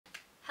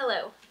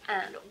Hello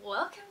and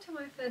welcome to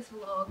my first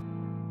vlog.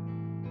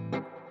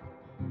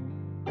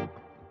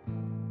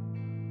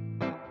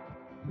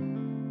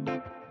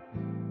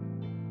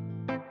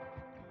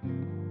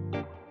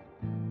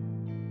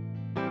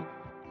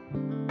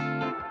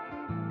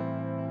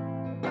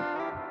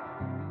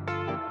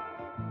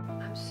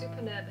 I'm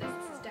super nervous.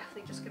 This is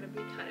definitely just going to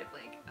be kind of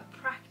like a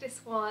practice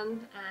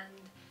one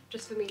and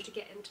just for me to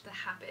get into the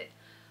habit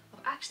of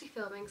actually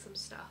filming some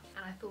stuff,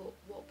 and I thought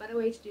what better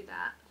way to do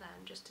that than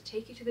just to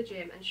take you to the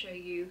gym and show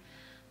you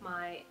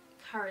my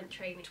current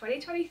training.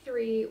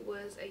 2023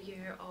 was a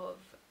year of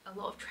a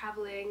lot of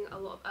traveling, a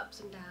lot of ups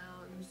and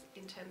downs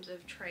in terms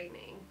of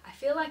training. I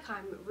feel like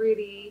I'm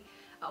really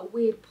at a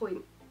weird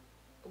point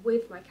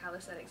with my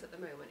calisthenics at the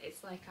moment.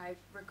 It's like I've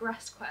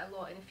regressed quite a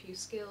lot in a few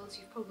skills.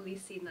 You've probably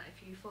seen that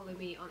if you follow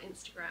me on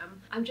Instagram.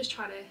 I'm just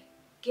trying to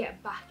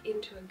get back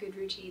into a good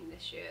routine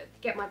this year,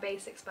 get my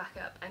basics back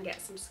up and get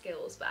some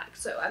skills back.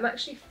 So I'm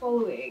actually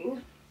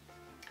following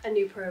a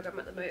new program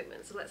at the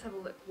moment, so let's have a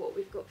look what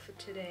we've got for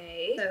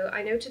today. So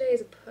I know today is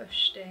a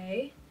push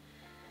day,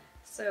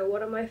 so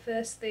one of my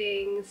first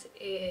things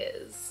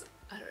is,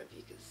 I don't know if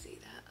you can see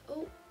that,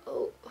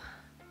 oh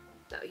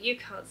no, you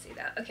can't see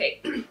that,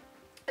 okay.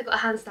 I've got a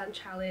handstand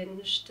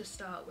challenge to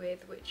start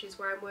with, which is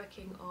where I'm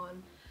working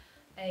on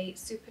a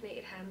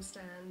supinated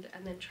handstand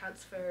and then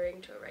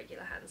transferring to a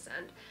regular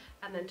handstand,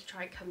 and then to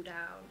try and come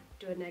down,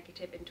 do a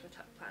negative into a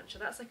tuck planche. So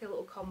that's like a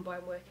little combo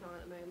I'm working on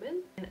at the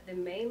moment. And the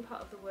main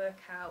part of the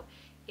workout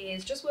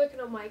is just working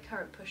on my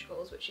current push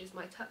goals, which is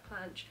my tuck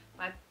planche,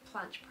 my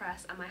planche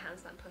press and my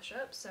handstand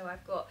push-ups. So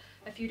I've got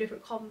a few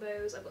different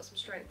combos, I've got some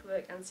strength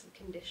work and some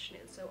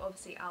conditioning, so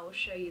obviously I will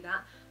show you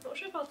that. I'm not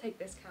sure if I'll take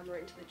this camera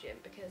into the gym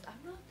because I'm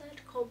not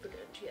that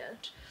confident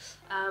yet,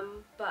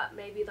 but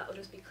maybe that'll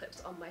just be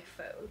clips on my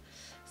phone.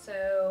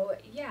 So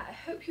yeah, I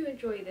hope you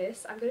enjoy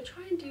this. I'm going to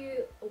try and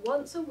do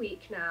once a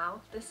week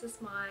now. This is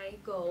my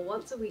goal,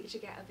 once a week to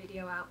get a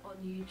video out on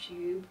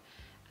YouTube.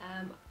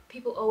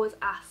 People always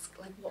ask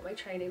like what my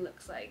training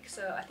looks like,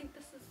 so I think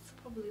this is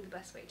probably the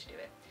best way to do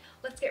it.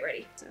 Let's get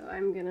ready. So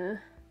I'm gonna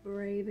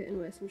brave it and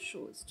wear some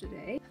shorts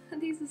today.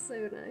 These are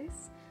so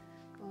nice,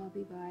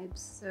 Barbie vibes.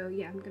 So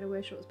yeah, I'm gonna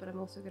wear shorts, but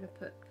I'm also gonna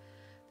put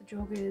the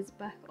joggers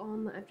back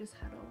on that I've just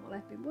had on while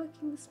I've been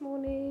working this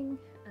morning.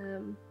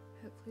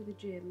 Hopefully the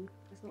gym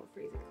is not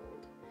freezing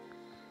cold.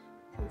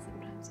 I think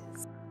sometimes it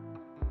is.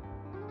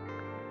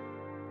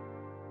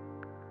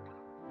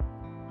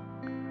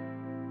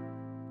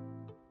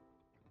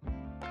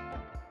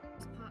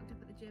 Parked up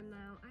at the gym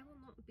now. I will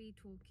not be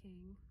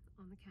talking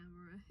on the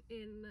camera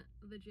in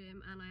the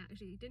gym, and I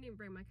actually didn't even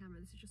bring my camera.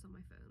 This is just on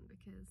my phone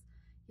because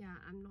yeah,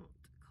 I'm not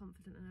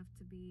confident enough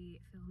to be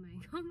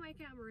filming on my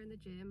camera in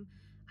the gym.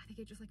 I think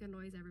it just like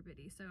annoys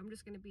everybody, so I'm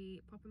just going to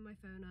be popping my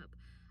phone up.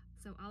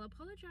 So I'll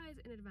apologize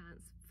in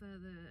advance for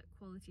the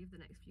quality of the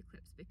next few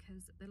clips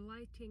because the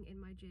lighting in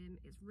my gym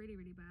is really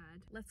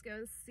bad. Let's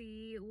go and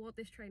see what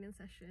this training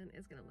session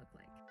is going to look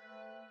like.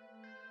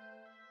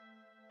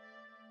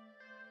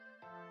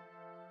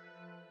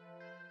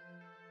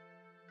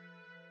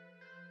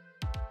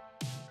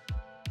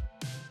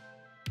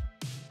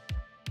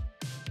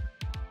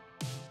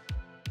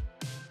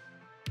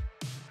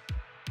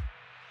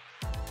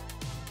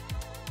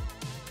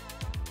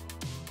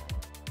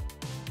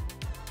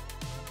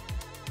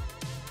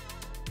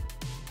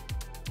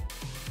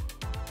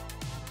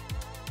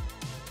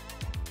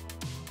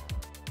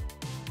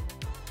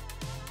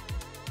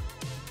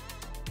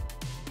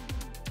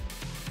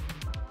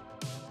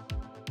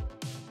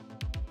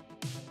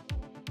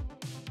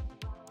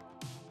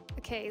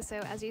 Okay, so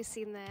as you've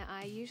seen there,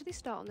 I usually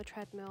start on the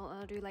treadmill and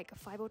I'll do like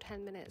 5 or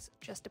 10 minutes,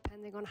 just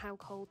depending on how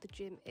cold the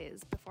gym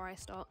is, before I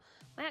start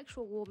my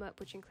actual warm-up,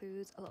 which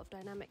includes a lot of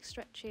dynamic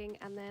stretching.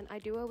 And then I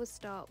do always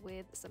start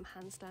with some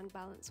handstand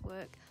balance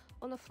work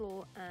on the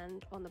floor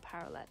and on the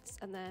parallettes.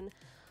 And then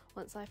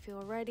once I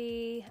feel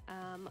ready,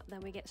 then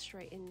we get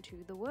straight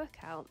into the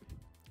workout.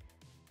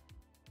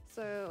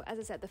 So as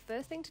I said, the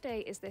first thing today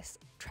is this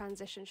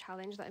transition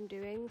challenge that I'm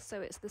doing. So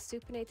it's the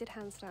supinated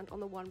handstand on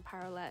the one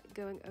parallette,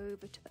 going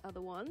over to the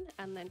other one,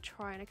 and then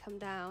trying to come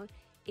down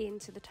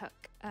into the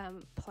tuck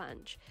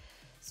planche.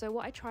 So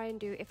what I try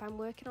and do, if I'm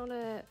working on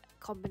a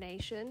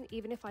combination,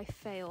 even if I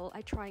fail,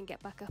 I try and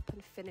get back up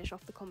and finish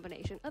off the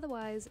combination.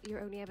 Otherwise,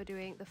 you're only ever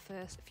doing the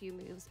first few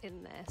moves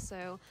in there.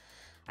 So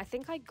I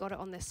think I got it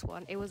on this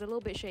one. It was a little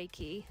bit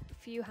shaky, a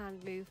few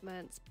hand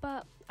movements,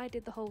 but I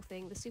did the whole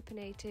thing, the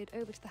supinated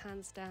over to the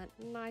handstand,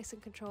 nice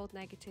and controlled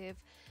negative,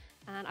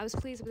 and I was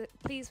pleased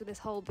with this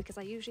hold because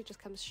I usually just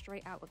come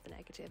straight out with the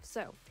negative.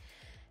 So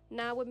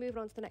now we're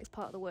moving on to the next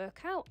part of the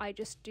workout. I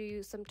just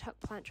do some tuck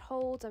planche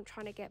holds. I'm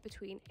trying to get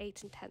between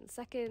 8 and 10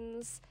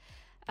 seconds.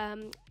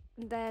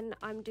 Then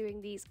I'm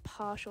doing these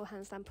partial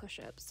handstand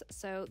push-ups.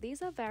 So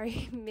these are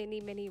very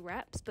mini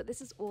reps, but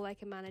this is all I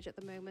can manage at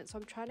the moment. So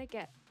I'm trying to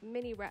get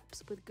mini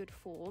reps with good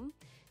form.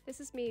 This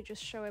is me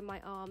just showing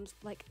my arms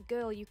like,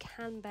 girl, you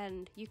can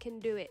bend, you can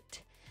do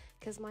it.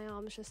 Because my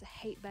arms just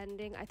hate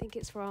bending. I think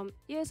it's from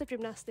years of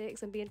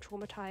gymnastics and being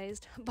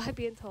traumatized by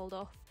being told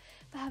off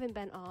for having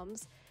bent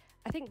arms.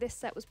 I think this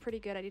set was pretty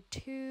good. I did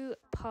 2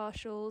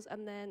 partials,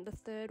 and then the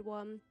third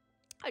one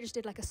I just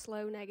did like a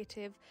slow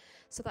negative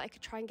so that I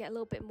could try and get a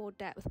little bit more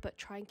depth but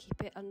try and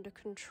keep it under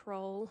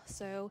control.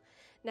 So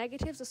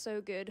negatives are so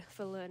good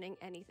for learning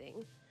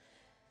anything.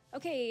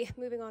 Okay,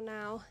 moving on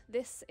now.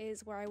 This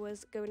is where I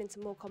was going into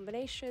more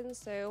combinations.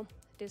 So I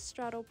did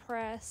straddle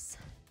press,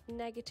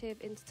 negative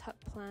into tuck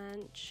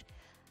planche,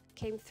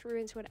 came through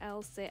into an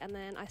L sit, and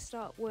then I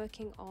start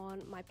working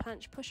on my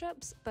planche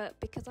push-ups. But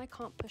because I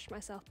can't push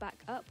myself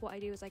back up, what I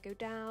do is I go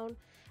down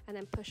and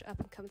then push up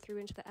and come through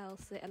into the L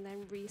sit and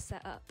then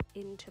reset up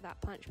into that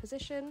planche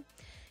position.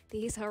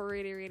 These are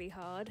really, really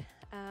hard.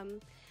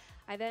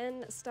 I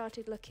then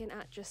started looking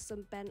at just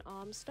some bent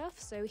arm stuff.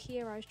 So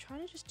here I was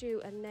trying to just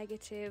do a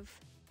negative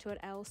to an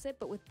L sit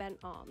but with bent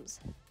arms.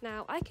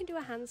 Now I can do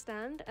a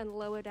handstand and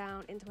lower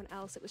down into an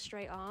L sit with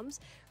straight arms,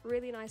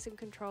 really nice and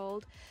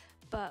controlled,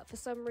 but for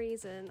some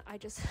reason I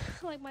just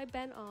like my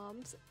bent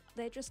arms,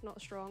 they're just not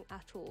strong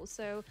at all.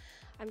 So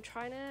I'm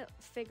trying to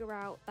figure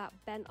out that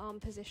bent arm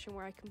position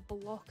where I can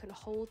block and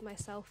hold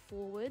myself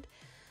forward.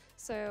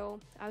 So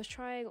I was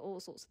trying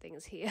all sorts of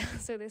things here.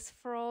 So this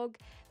frog,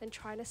 then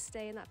trying to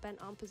stay in that bent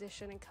arm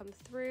position and come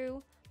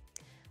through.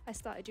 I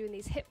started doing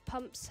these hip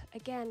pumps,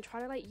 again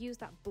trying to like use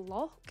that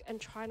block and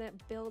trying to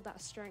build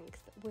that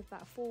strength with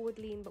that forward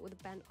lean but with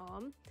a bent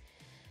arm.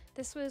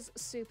 This was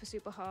super,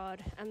 super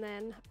hard. And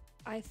then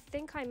I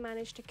think I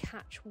managed to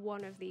catch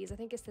one of these. I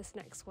think it's this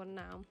next one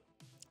now.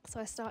 So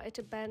I started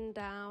to bend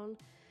down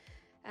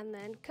and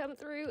then come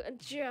through and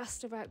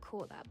just about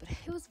caught that, but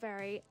it was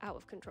very out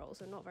of control,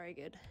 so not very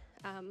good.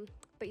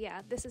 But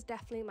yeah, this is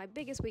definitely my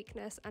biggest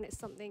weakness, and it's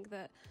something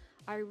that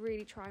I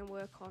really try and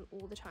work on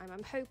all the time.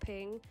 I'm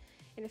hoping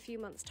in a few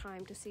months'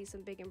 time to see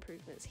some big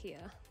improvements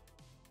here.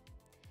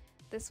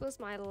 This was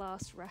my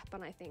last rep,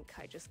 and I think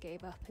I just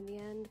gave up in the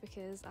end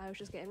because I was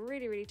just getting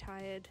really, really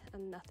tired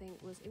and nothing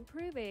was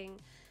improving.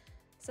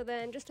 So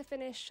then just to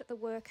finish the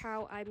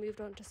workout, I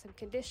moved on to some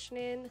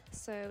conditioning.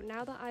 So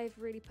now that I've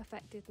really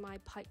perfected my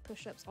pike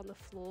push-ups on the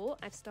floor,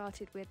 I've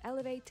started with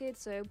elevated.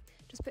 So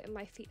just putting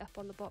my feet up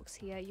on the box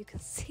here, you can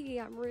see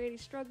I'm really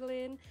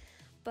struggling,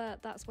 but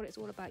that's what it's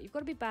all about. You've got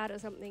to be bad at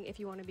something if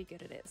you want to be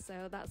good at it.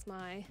 So that's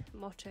my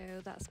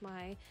motto, that's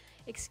my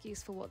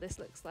excuse for what this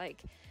looks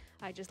like.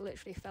 I just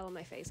literally fell on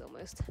my face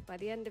almost by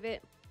the end of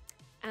it.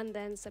 And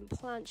then some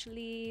planche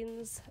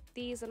leans.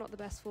 These are not the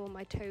best form,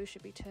 my toes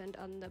should be turned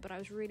under, but I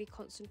was really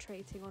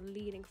concentrating on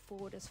leaning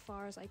forward as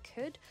far as I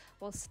could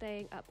while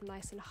staying up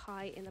nice and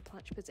high in the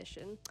planche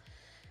position.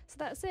 So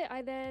that's it.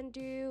 I then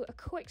do a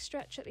quick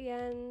stretch at the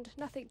end,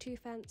 nothing too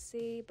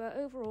fancy, but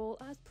overall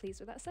I was pleased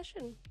with that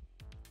session.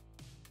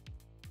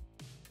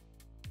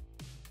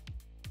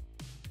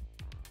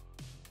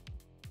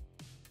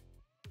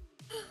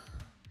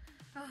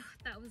 Oh,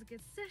 that was a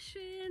good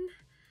session.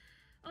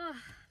 Oh,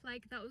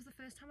 like that was the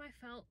first time I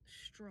felt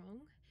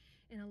strong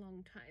in a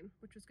long time,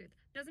 which was good.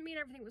 Doesn't mean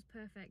everything was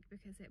perfect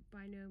because it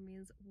by no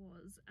means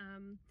was.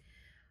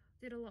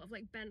 Did a lot of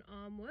like bent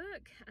arm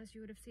work, as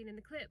you would have seen in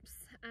the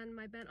clips, and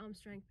my bent arm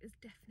strength is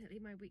definitely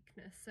my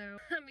weakness. So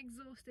I'm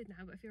exhausted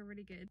now, but I feel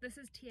really good. This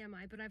is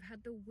TMI, but I've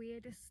had the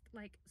weirdest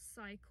like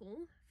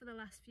cycle for the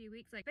last few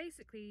weeks, like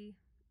basically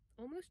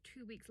almost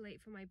 2 weeks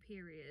late for my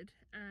period,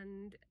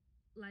 and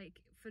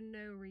like for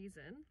no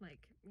reason,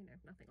 like, you know,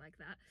 nothing like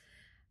that.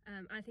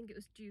 I think it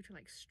was due to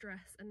like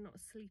stress and not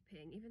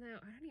sleeping, even though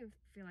I don't even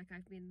feel like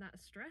I've been that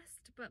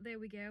stressed, but there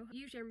we go.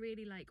 Usually I'm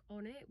really like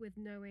on it with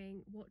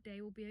knowing what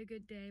day will be a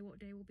good day, what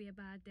day will be a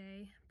bad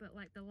day, but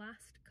like the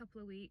last couple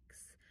of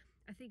weeks,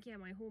 I think, yeah,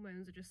 my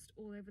hormones are just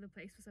all over the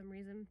place for some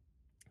reason,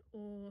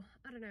 or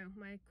I don't know,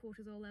 my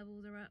cortisol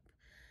levels are up.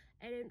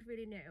 I don't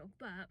really know,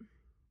 but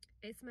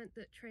it's meant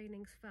that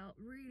trainings felt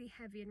really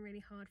heavy and really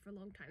hard for a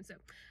long time. So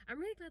I'm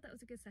really glad that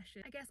was a good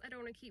session. I guess I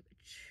don't want to keep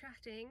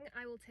chatting.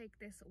 I will take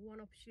this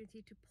one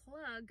opportunity to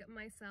plug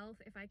myself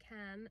if I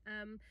can.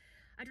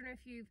 I don't know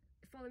if you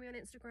follow me on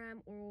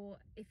Instagram or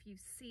if you've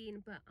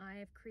seen, but I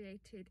have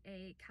created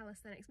a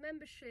calisthenics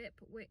membership,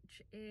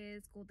 which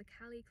is called the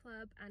Cali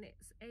Club, and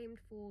it's aimed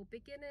for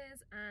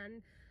beginners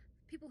and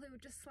people who are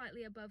just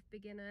slightly above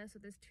beginner. So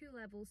there's 2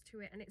 levels to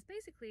it, and it's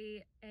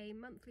basically a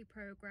monthly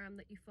program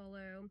that you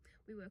follow.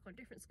 We work on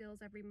different skills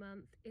every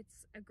month.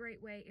 It's a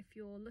great way if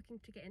you're looking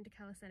to get into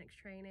calisthenics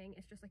training.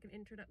 It's just like an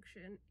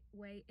introduction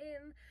way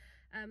in.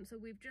 So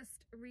we've just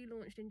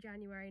relaunched in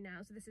January now,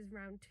 so this is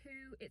round 2.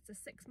 It's a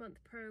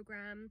 6-month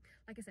program.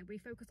 Like I said, we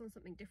focus on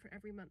something different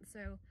every month.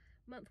 So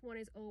month 1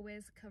 is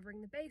always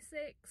covering the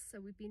basics, so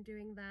we've been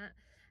doing that,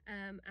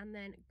 and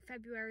then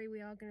February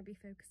we are going to be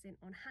focusing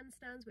on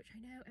handstands, which I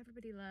know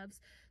everybody loves.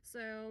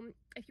 So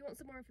if you want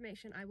some more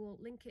information, I will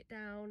link it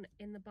down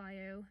in the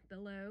bio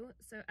below.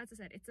 So as I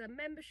said, it's a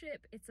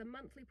membership, it's a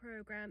monthly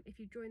program. If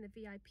you join the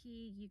VIP,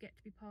 you get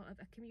to be part of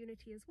a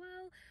community as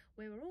well,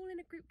 where we're all in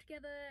a group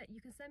together.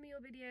 You can send me your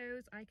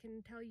videos, I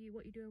can tell you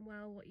what you're doing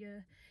well, what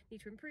you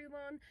need to improve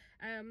on.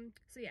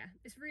 So yeah,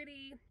 it's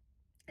really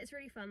it's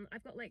really fun.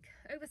 I've got like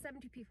over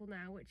 70 people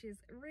now, which is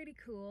really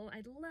cool.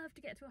 I'd love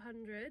to get to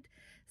 100.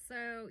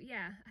 So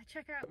yeah,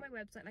 check out my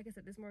website. Like I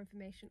said, there's more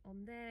information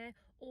on there.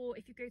 Or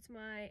if you go to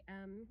my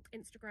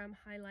Instagram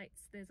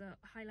highlights, there's a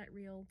highlight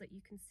reel that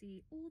you can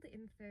see all the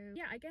info.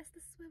 Yeah, I guess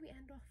this is where we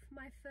end off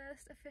my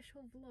first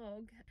official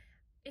vlog.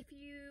 If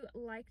you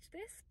liked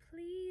this,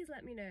 please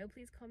let me know.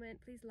 Please comment,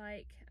 please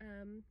like,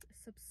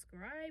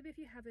 subscribe if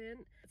you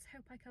haven't. Let's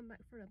hope I come back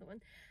for another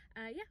one.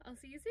 Yeah, I'll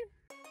see you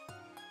soon.